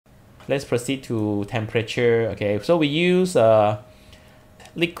let's proceed to temperature. Okay, so we use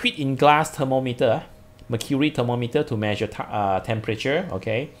liquid in glass thermometer, mercury thermometer, to measure temperature.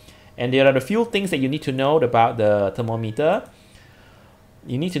 Okay, and there are a few things that you need to know about the thermometer.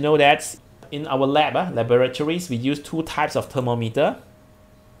 You need to know that in our laboratories, we use two types of thermometer.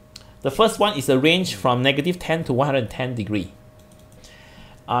 The first one is a range from -10 to 110 degree.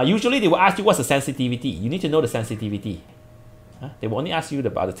 Usually they will ask you what's the sensitivity. You need to know the sensitivity. They will only ask you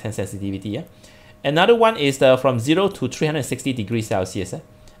about the sensitivity. Yeah? Another one is from 0 to 360 degrees Celsius.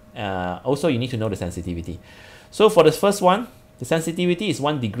 Also, you need to know the sensitivity. So for the first one, the sensitivity is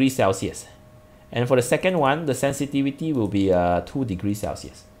 1 degree Celsius. And for the second one, the sensitivity will be 2 degrees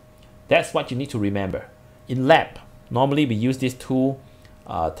Celsius. That's what you need to remember. In lab, normally we use these two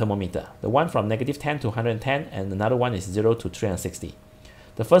thermometer. The one from -10 to 110, and another one is 0 to 360.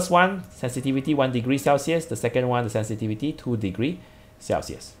 The first one, sensitivity 1 degree Celsius. The second one, the sensitivity 2 degree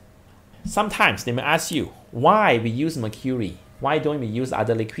Celsius. Sometimes they may ask you why we use mercury. Why don't we use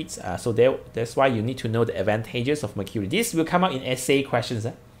other liquids? So that's why you need to know the advantages of mercury. This will come out in essay questions.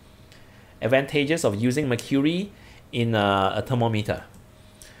 Advantages of using mercury in a thermometer.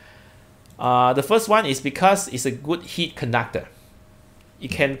 The first one is because it's a good heat conductor.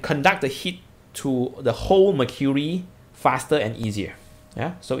 It can conduct the heat to the whole mercury faster and easier.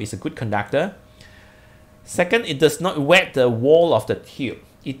 Yeah, so it's a good conductor. Second, it does not wet the wall of the tube.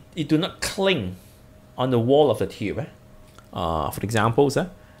 It do not cling on the wall of the tube. For examples,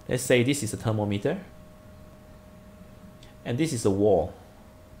 let's say this is a thermometer, and this is a wall.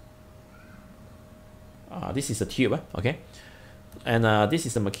 This is a tube, okay, and this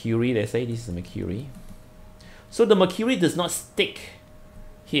is the mercury. Let's say this is the mercury. So the mercury does not stick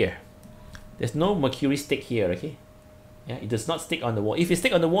here. There's no mercury stick here, okay. Yeah, it does not stick on the wall. If it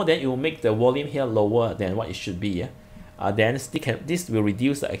stick on the wall, then it will make the volume here lower than what it should be. Yeah, then this will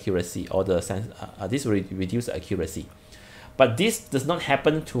reduce the accuracy, or this will reduce the accuracy. But this does not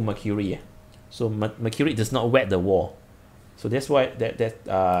happen to mercury. Yeah? So mercury does not wet the wall. So that's why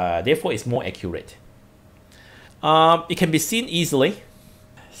therefore it's more accurate. It can be seen easily.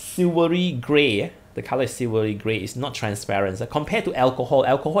 Silvery gray. Yeah? The color is silvery gray. It's not transparent. Compared to alcohol,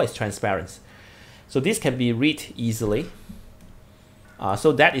 alcohol is transparent. So this can be read easily.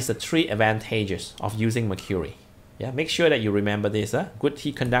 So that is the 3 advantages of using mercury. Yeah, make sure that you remember this. Good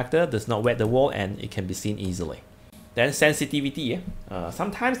heat conductor, does not wet the wall, and it can be seen easily. Then sensitivity.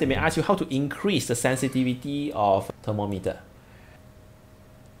 Sometimes they may ask you how to increase the sensitivity of thermometer.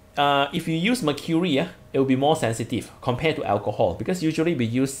 If you use mercury, it will be more sensitive compared to alcohol, because usually we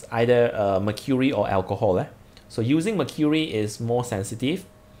use either mercury or alcohol. So using mercury is more sensitive.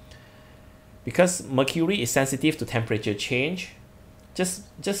 Because mercury is sensitive to temperature change,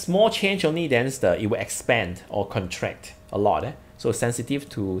 just small change only, then it will expand or contract a lot. So sensitive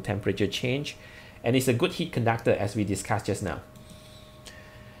to temperature change, and it's a good heat conductor, as we discussed just now.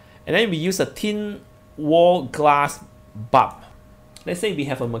 And then we use a thin wall glass bulb. Let's say we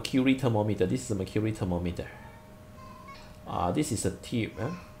have a mercury thermometer. This is a mercury thermometer. This is a tube,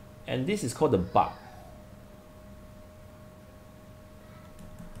 and this is called the bulb.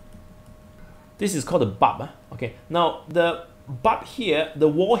 This is called the bulb. Okay. Now the bulb here, the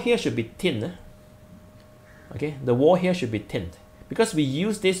wall here should be thin. Okay, the wall here should be thin, because we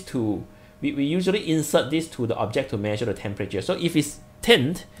use this to we usually insert this to the object to measure the temperature. So if it's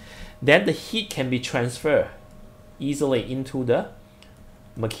thinned, then the heat can be transferred easily into the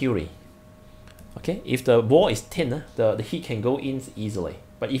mercury. Okay, if the wall is thin, the heat can go in easily.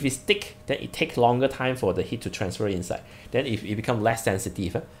 But if it's thick, then it takes longer time for the heat to transfer inside. Then it becomes less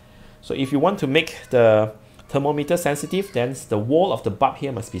sensitive. So if you want to make the thermometer sensitive, then the wall of the bulb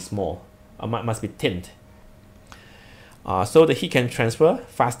here must be small, must be thinned. So the heat can transfer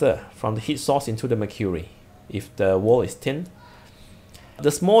faster from the heat source into the mercury if the wall is thin.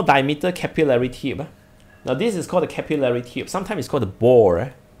 The small diameter capillary tube. Now this is called a capillary tube. Sometimes it's called a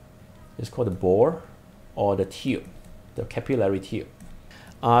bore. It's called the bore or the tube, the capillary tube.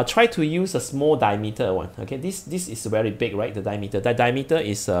 Try to use a small diameter one. Okay, this is very big, right? The diameter. The diameter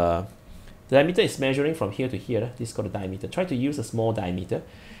is measuring from here to here. This is called the diameter. Try to use a small diameter,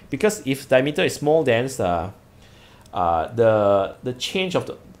 because if diameter is small, then the change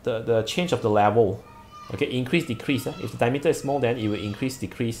of the change of the level, okay, increase decrease. If the diameter is small, then it will increase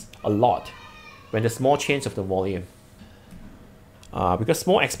decrease a lot when the small change of the volume. Because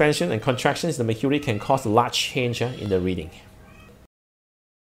small expansion and contractions in the mercury can cause a large change in the reading.